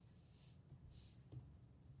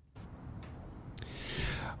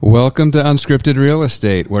Welcome to Unscripted Real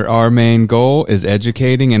Estate, where our main goal is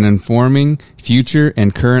educating and informing future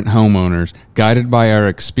and current homeowners, guided by our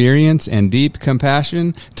experience and deep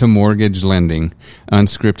compassion to mortgage lending.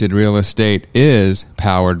 Unscripted Real Estate is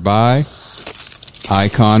powered by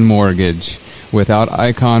Icon Mortgage. Without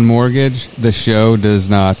Icon Mortgage, the show does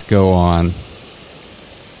not go on.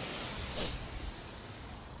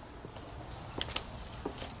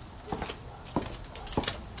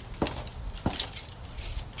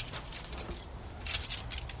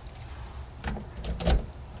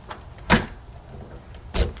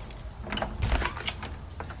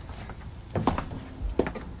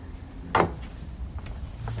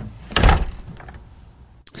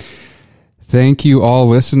 Thank you all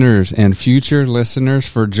listeners and future listeners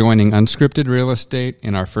for joining Unscripted Real Estate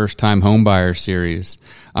in our First Time Homebuyer series.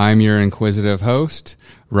 I'm your inquisitive host,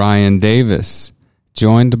 Ryan Davis,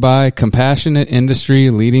 joined by compassionate industry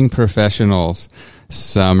leading professionals,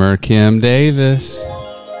 Summer Kim Davis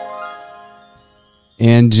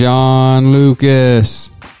and John Lucas.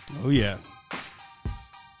 Oh, yeah.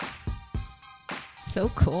 So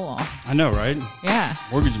cool. I know, right? Yeah.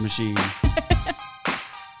 Mortgage machine.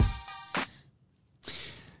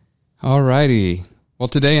 Alrighty. Well,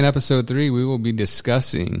 today in episode 3, we will be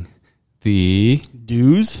discussing the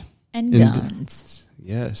Do's and don'ts.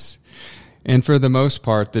 Yes. And for the most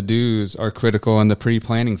part, the do's are critical in the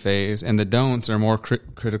pre-planning phase, and the don'ts are more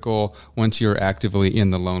critical once you're actively in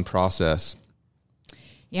the loan process.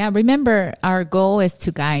 Yeah, remember, our goal is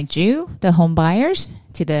to guide you, the home buyers,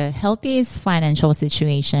 to the healthiest financial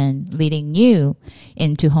situation, leading you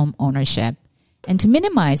into home ownership, and to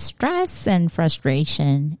minimize stress and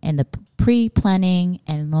frustration in the pre-planning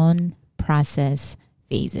and loan process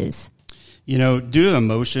phases. You know, due to the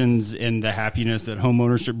emotions and the happiness that home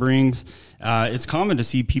ownership brings, it's common to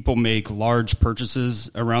see people make large purchases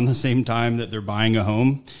around the same time that they're buying a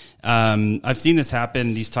home. I've seen this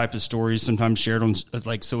happen, these types of stories sometimes shared on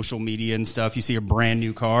like social media and stuff. You see a brand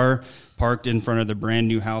new car parked in front of the brand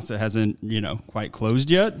new house that hasn't, quite closed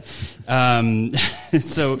yet.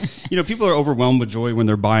 So, people are overwhelmed with joy when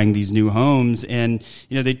they're buying these new homes, and,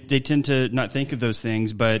 they tend to not think of those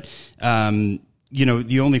things, but,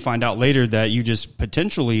 you only find out later that you just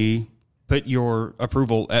potentially put your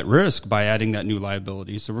approval at risk by adding that new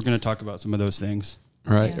liability. So we're going to talk about some of those things.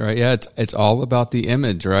 Right. Yeah, it's all about the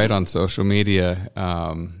image, right, on social media.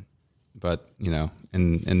 But,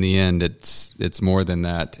 in the end, it's more than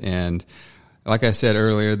that. And like I said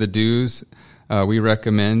earlier, the do's we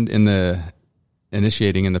recommend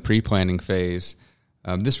initiating in the pre-planning phase.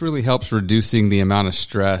 This really helps reducing the amount of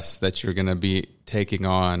stress that you're going to be taking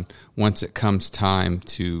on once it comes time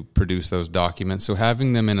to produce those documents. So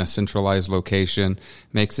having them in a centralized location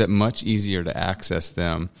makes it much easier to access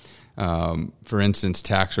them. For instance,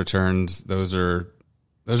 tax returns, those are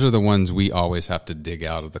the ones we always have to dig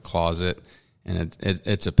out of the closet, and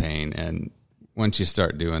it's a pain. And once you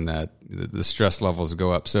start doing that, the stress levels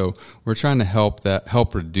go up. So we're trying to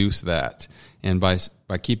help reduce that. And by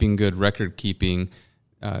keeping good record keeping,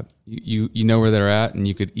 you know where they're at, and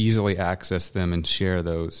you could easily access them and share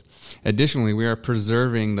those. Additionally, we are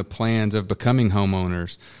preserving the plans of becoming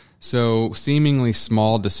homeowners. So seemingly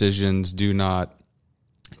small decisions do not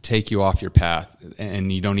take you off your path,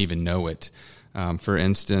 and you don't even know it. For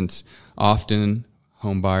instance, often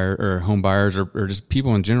home buyers or just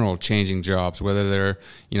people in general changing jobs, whether they're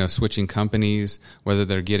switching companies, whether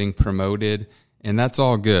they're getting promoted. And that's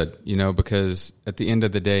all good, because at the end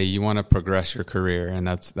of the day, you want to progress your career, and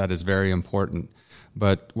that is very important.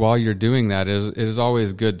 But while you're doing that, it is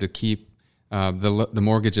always good to keep the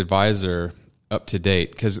mortgage advisor up to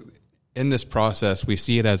date, because in this process, we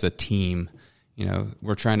see it as a team.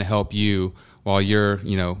 We're trying to help you while you're,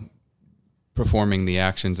 performing the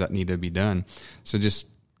actions that need to be done. So just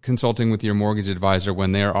consulting with your mortgage advisor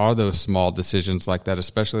when there are those small decisions like that,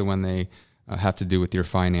 especially when they have to do with your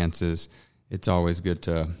finances, it's always good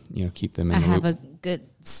to, keep them in the loop. I have a good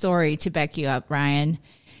story to back you up, Ryan.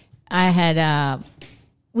 I had,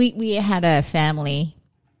 we had a family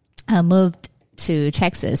moved to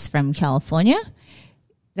Texas from California.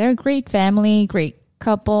 They're a great family, great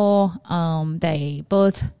couple. They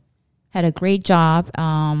both had a great job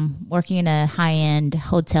working in a high-end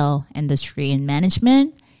hotel industry in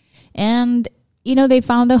management. And they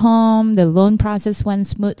found a home, the loan process went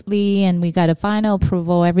smoothly, and we got a final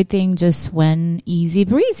approval. Everything just went easy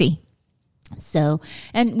breezy. So,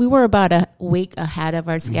 and we were about a week ahead of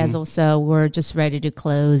our schedule, so we're just ready to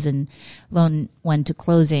close, and loan went to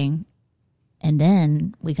closing. And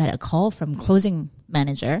then we got a call from closing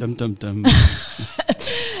manager. Dum, dum, dum.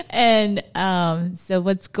 And so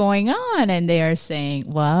what's going on? And they are saying,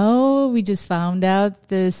 well, we just found out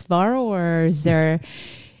this borrowers, they're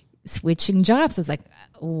switching jobs. It's like,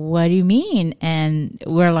 what do you mean? And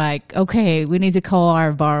we're like, okay, we need to call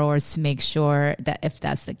our borrowers to make sure that if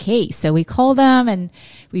that's the case. So we called them and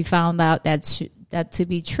we found out that to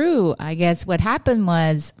be true. I guess what happened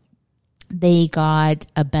was they got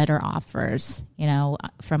a better offers,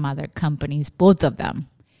 from other companies, both of them.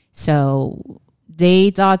 So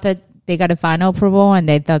they thought that they got a final approval and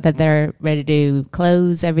they thought that they're ready to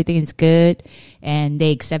close. Everything is good. And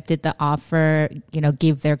they accepted the offer,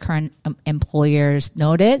 give their current employers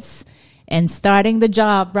notice and starting the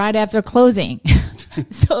job right after closing.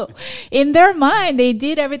 So in their mind, they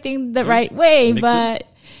did everything the right way, but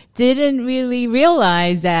didn't really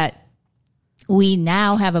realize that we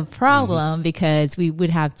now have a problem because we would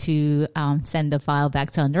have to send the file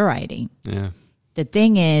back to underwriting. Yeah. The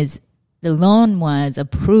thing is, the loan was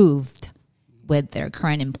approved with their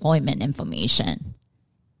current employment information.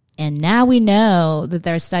 And now we know that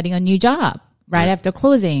they're starting a new job right after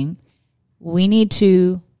closing. We need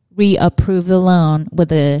to reapprove the loan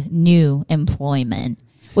with a new employment.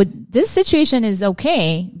 Well, this situation is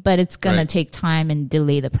okay, but it's going to take time and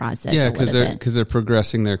delay the process. Yeah, because they're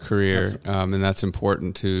progressing their career, and that's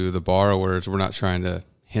important to the borrowers. We're not trying to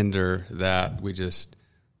hinder that. We just,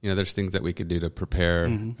 there's things that we could do to prepare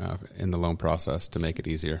in the loan process to make it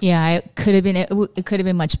easier. Yeah, it could have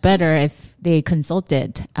been much better if they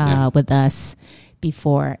consulted with us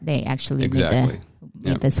before they actually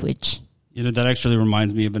made the switch. That actually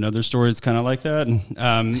reminds me of another story that's kind of like that.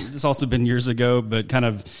 It's also been years ago, but kind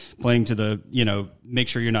of playing to the, make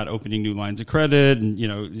sure you're not opening new lines of credit and,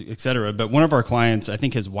 et cetera. But one of our clients, I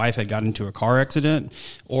think his wife had gotten into a car accident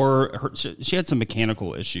or she had some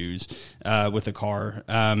mechanical issues with the car.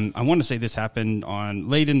 I want to say this happened on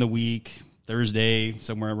late in the week, Thursday,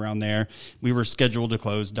 somewhere around there. We were scheduled to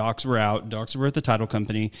close. Docs were out. Docs were at the title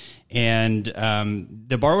company. And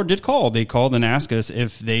the borrower did call. They called and asked us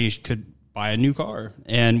if they could buy a new car.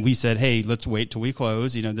 And we said, hey, let's wait till we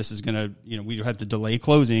close. This is going to, we have to delay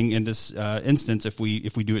closing in this instance if we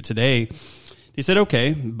do it today. They said,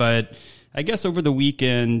 okay. But I guess over the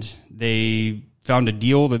weekend, they found a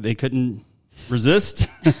deal that they couldn't resist.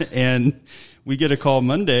 And we get a call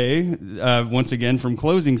Monday, once again from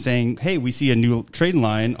closing saying, hey, we see a new trade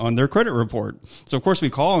line on their credit report. So of course we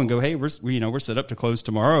call and go, hey, we're set up to close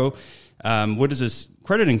tomorrow. What is this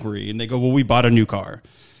credit inquiry? And they go, well, we bought a new car.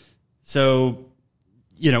 So,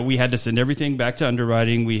 we had to send everything back to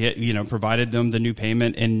underwriting. We provided them the new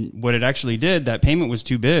payment. And what it actually did, that payment was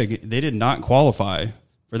too big. They did not qualify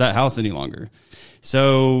for that house any longer.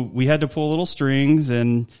 So we had to pull little strings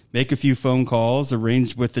and make a few phone calls,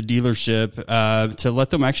 arranged with the dealership to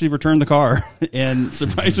let them actually return the car. And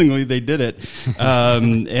surprisingly, they did it.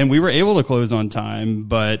 And we were able to close on time.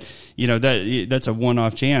 But, that's a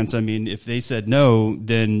one-off chance. I mean, if they said no,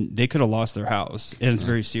 then they could have lost their house. And it's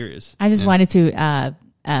very serious. I just wanted to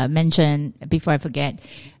mention, before I forget,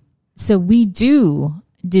 so we do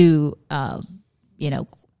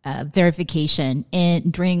verification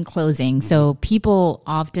during closing. So people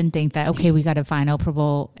often think that, okay, we got a final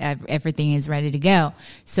approval, everything is ready to go.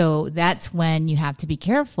 So that's when you have to be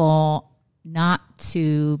careful not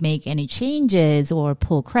to make any changes or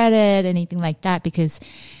pull credit, anything like that, because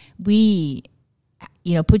we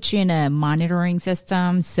put you in a monitoring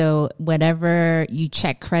system. So whatever you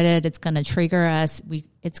check credit, it's going to trigger us.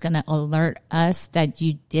 It's going to alert us that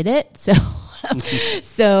you did it.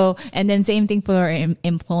 So, and then same thing for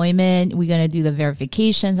employment. We're going to do the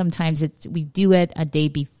verification. Sometimes we do it a day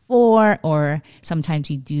before, or sometimes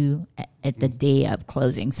we do at the day of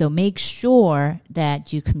closing. So make sure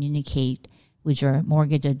that you communicate with your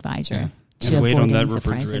mortgage advisor. Yeah. And wait on that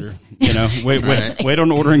refrigerator. Wait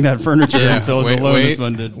on ordering that furniture until the loan is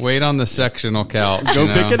funded. Wait on the sectional calc. Go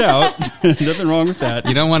pick it out. Nothing wrong with that.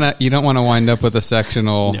 You don't want to wind up with a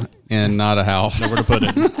sectional and not a house. Nowhere to put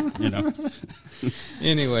it.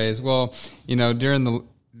 Anyways, well,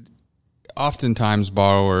 oftentimes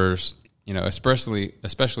borrowers,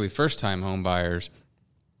 especially first time home buyers,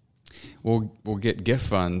 will get gift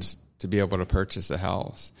funds to be able to purchase a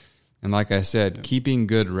house. And like I said, keeping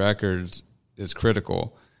good records is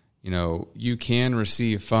critical. You can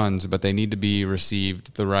receive funds, but they need to be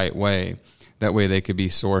received the right way. That way they could be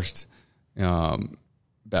sourced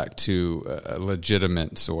back to a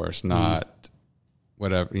legitimate source, not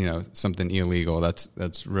whatever, something illegal.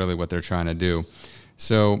 That's really what they're trying to do.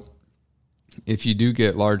 So if you do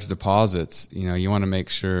get large deposits, you want to make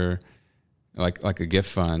sure, like a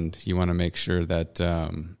gift fund, you want to make sure that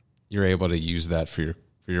you're able to use that for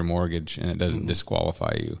your mortgage and it doesn't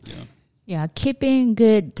disqualify you. Yeah. Yeah, keeping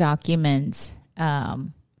good documents.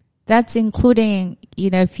 That's including,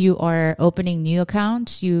 if you are opening new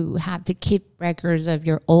accounts, you have to keep records of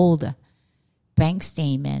your old bank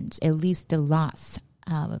statements, at least the last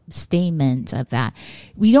statement of that.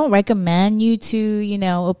 We don't recommend you to,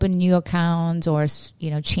 open new accounts or,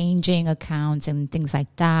 changing accounts and things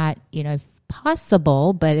like that, if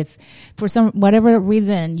possible. But if for whatever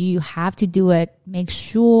reason you have to do it, make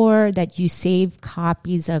sure that you save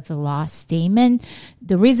copies of the last statement.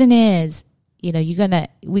 The reason is,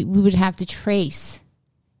 we would have to trace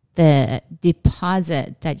the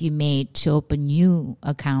deposit that you made to open new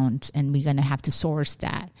account, and we're going to have to source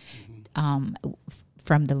that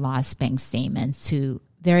from the last bank statements to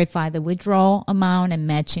verify the withdrawal amount and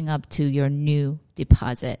matching up to your new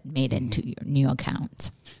deposit made into your new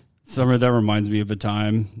account. Summer, that reminds me of a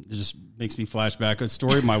time. It just makes me flash back. A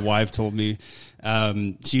story my wife told me.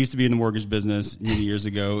 She used to be in the mortgage business many years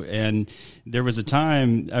ago, and there was a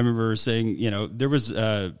time I remember saying, there was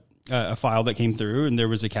a file that came through, and there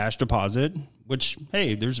was a cash deposit. Which,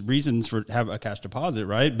 hey, there's reasons for have a cash deposit,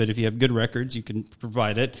 right? But if you have good records, you can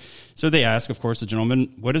provide it. So they ask, of course, the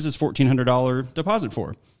gentleman, "What is this $1,400 deposit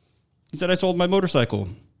for?" He said, "I sold my motorcycle."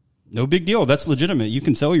 No big deal. That's legitimate. You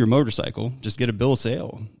can sell your motorcycle. Just get a bill of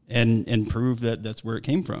sale and prove that that's where it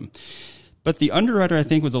came from. But the underwriter, I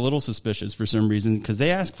think, was a little suspicious for some reason because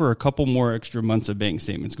they asked for a couple more extra months of bank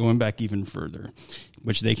statements, going back even further,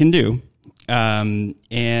 which they can do.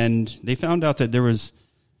 And they found out that there was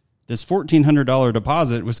this $1,400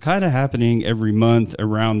 deposit was kind of happening every month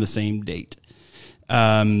around the same date.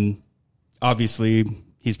 Obviously,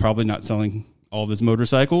 he's probably not selling all of his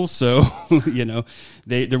motorcycles. So,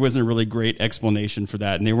 there wasn't a really great explanation for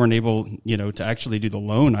that. And they weren't able, to actually do the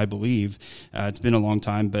loan, I believe. It's been a long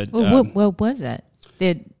time, but. What was it?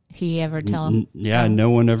 Did he ever tell him? Yeah, no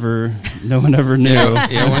one ever knew.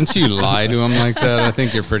 Yeah, once you lie to them like that, I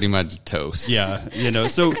think you're pretty much toast. Yeah,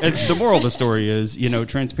 so the moral of the story is,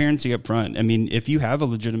 transparency up front. I mean, if you have a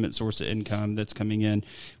legitimate source of income that's coming in,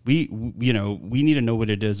 we need to know what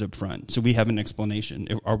it is up front. So we have an explanation.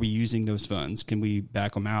 Are we using those funds? Can we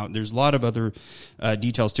back them out? There's a lot of other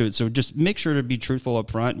details to it. So just make sure to be truthful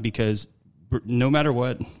up front because no matter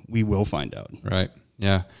what, we will find out. Right.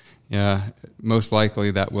 Yeah. Yeah, most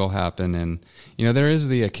likely that will happen. And, there is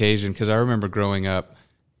the occasion, because I remember growing up,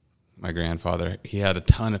 my grandfather, he had a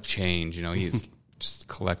ton of change. He's just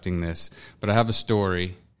collecting this. But I have a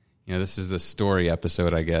story. This is the story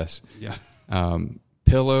episode, I guess. Yeah.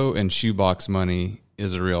 Pillow and shoebox money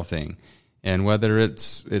is a real thing. And whether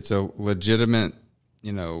it's a legitimate,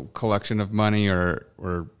 collection of money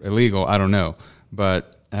or illegal, I don't know.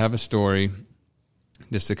 But I have a story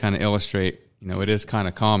just to kind of illustrate. It is kind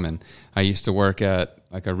of common. I used to work at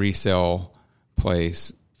like a resale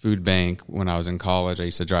place, food bank, when I was in college. I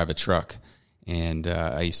used to drive a truck, and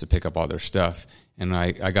I used to pick up all their stuff. And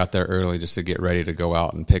I got there early just to get ready to go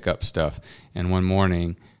out and pick up stuff. And one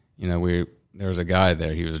morning, there was a guy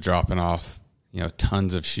there. He was dropping off,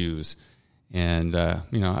 tons of shoes. And,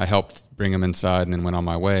 I helped bring him inside and then went on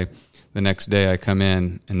my way. The next day I come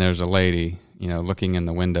in, and there's a lady, looking in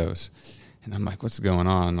the windows. And I'm like, what's going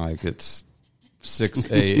on? Like, it's 6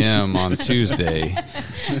 a.m. on Tuesday,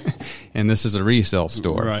 and this is a resale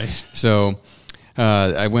store. Right. So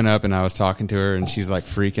I went up and I was talking to her, and she's like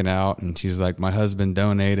freaking out, and she's like, my husband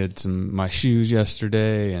donated my shoes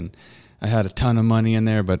yesterday, and I had a ton of money in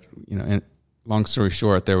there, but and long story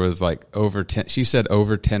short, there was like she said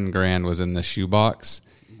over 10 grand was in the shoebox.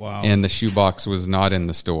 Wow. And the shoebox was not in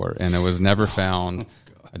the store, and it was never found.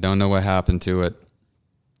 I don't know what happened to it,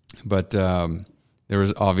 but there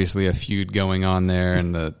was obviously a feud going on there,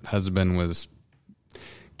 and the husband was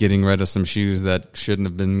getting rid of some shoes that shouldn't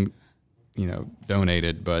have been,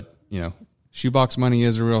 donated. But, shoebox money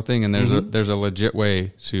is a real thing, and there's a legit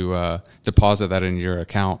way to deposit that in your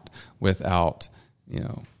account without,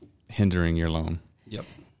 hindering your loan. Yep.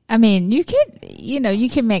 I mean, you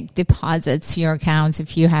can make deposits to your accounts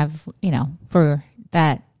if you have, for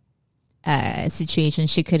that situation.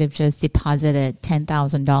 She could have just deposited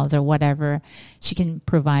 $10,000 or whatever. She can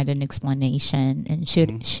provide an explanation, and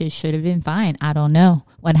she should have been fine. I don't know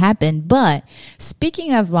what happened. But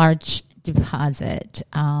speaking of large deposit,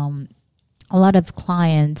 a lot of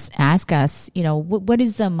clients ask us, what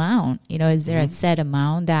is the amount? Is there a set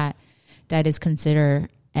amount that is considered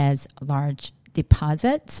as large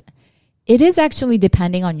deposits? It is actually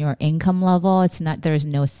depending on your income level. There's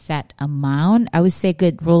no set amount. I would say a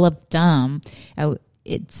good rule of thumb,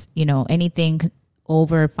 it's, anything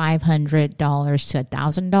over $500 to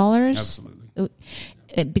 $1,000.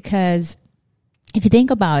 Absolutely. Because if you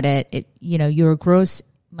think about it, your gross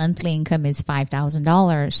monthly income is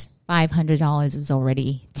 $5,000. $500 is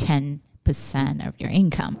already 10% of your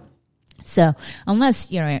income. So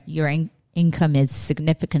unless your income is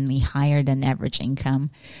significantly higher than average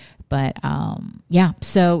income, but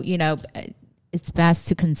so it's best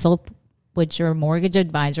to consult with your mortgage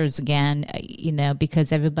advisors again,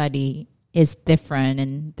 because everybody is different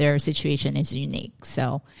and their situation is unique.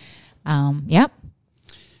 So, yep.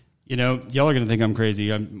 Y'all are going to think I'm crazy.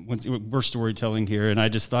 We're storytelling here, and I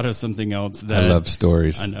just thought of something else that I love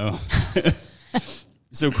stories. I know.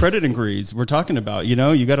 So credit inquiries, we're talking about, you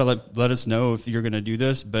got to let us know if you're going to do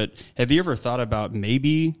this, but have you ever thought about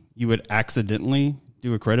maybe you would accidentally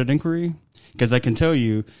do a credit inquiry? Because I can tell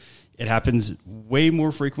you it happens way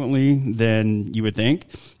more frequently than you would think,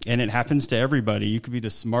 and it happens to everybody. You could be the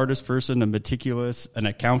smartest person, a meticulous, an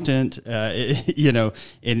accountant, and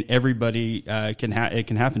everybody it can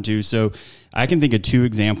happen to. So I can think of 2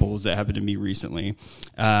 examples that happened to me recently.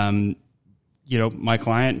 My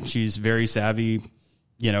client, she's very savvy,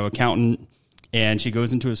 accountant, and she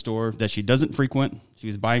goes into a store that she doesn't frequent. She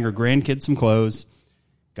was buying her grandkids some clothes,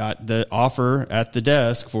 got the offer at the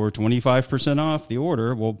desk for 25% off the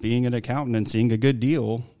order. Well, being an accountant and seeing a good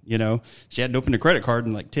deal, she hadn't opened a credit card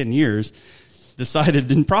in like 10 years, decided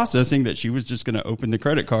in processing that she was just going to open the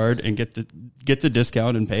credit card and get the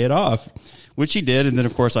discount and pay it off, which she did. And then,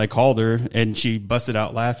 of course, I called her and she busted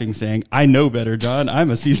out laughing, saying, "I know better, John.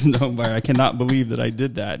 I'm a seasoned home buyer. I cannot believe that I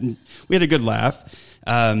did that." And we had a good laugh.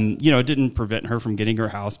 It didn't prevent her from getting her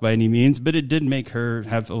house by any means, but it did make her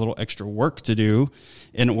have a little extra work to do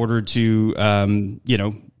in order to,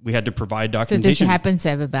 we had to provide documentation. So this happens to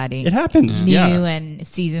everybody. It happens. New Yeah. and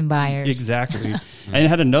seasoned buyers. Exactly. I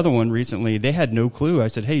had another one recently. They had no clue. I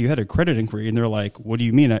said, "Hey, you had a credit inquiry." And they're like, "What do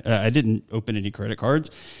you mean?" I didn't open any credit cards.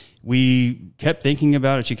 We kept thinking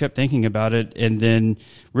about it. She kept thinking about it, and then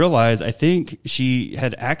realized, I think she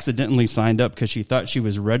had accidentally signed up because she thought she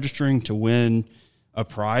was registering to win a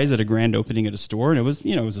prize at a grand opening at a store. And it was,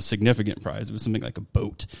 it was a significant prize. It was something like a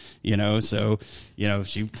boat, so,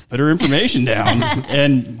 she put her information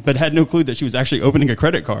down but had no clue that she was actually opening a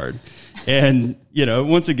credit card. And,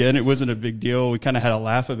 once again, it wasn't a big deal. We kind of had a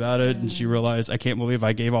laugh about it, and she realized, I can't believe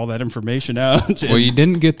I gave all that information out. Well, you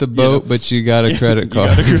didn't get the boat, but you got a credit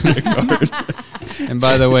card. You got a credit card. And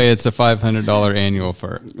by the way, it's a $500 annual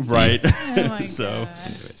for right. Oh my So,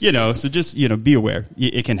 gosh. so just, be aware.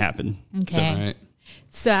 It can happen. Okay. All right.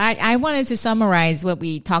 So I wanted to summarize what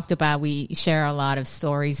we talked about. We share a lot of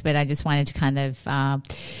stories, but I just wanted to kind of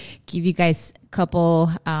give you guys a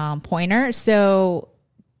couple pointers. So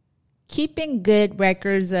keeping good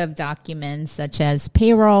records of documents such as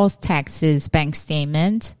payrolls, taxes, bank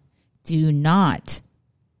statement. Do not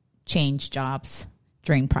change jobs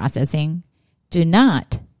during processing. Do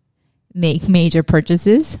not make major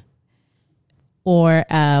purchases or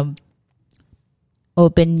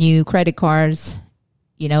open new credit cards.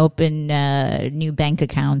 Open new bank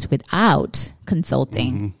accounts without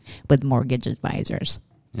consulting with mortgage advisors.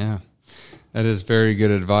 Yeah, that is very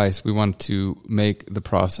good advice. We want to make the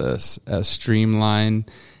process as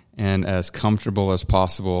streamlined and as comfortable as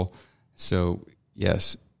possible. So,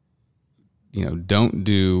 yes, don't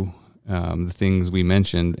do the things we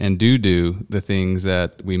mentioned, and do the things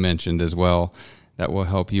that we mentioned as well. That will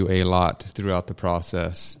help you a lot throughout the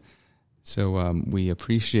process. So we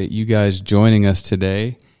appreciate you guys joining us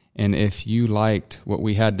today. And if you liked what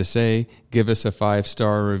we had to say, give us a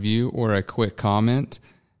 5-star review or a quick comment.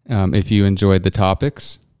 If you enjoyed the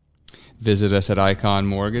topics, visit us at Icon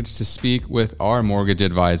Mortgage to speak with our mortgage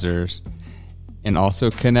advisors, and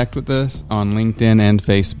also connect with us on LinkedIn and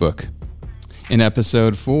Facebook. In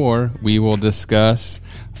episode 4, we will discuss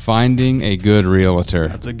finding a good realtor.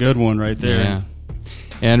 That's a good one right there. Yeah.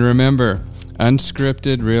 And remember,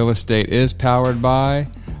 Unscripted Real Estate is powered by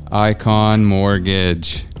Icon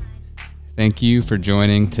Mortgage. Thank you for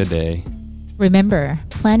joining today. Remember,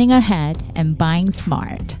 planning ahead and buying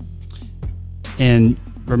smart. And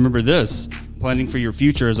remember this, planning for your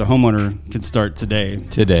future as a homeowner can start today.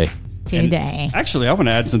 Today. And actually, I want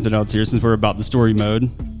to add something else here since we're about the story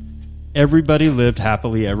mode. Everybody lived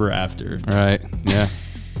happily ever after. Right. Yeah.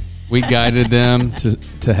 We guided them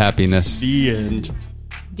to happiness. The end.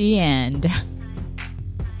 The end.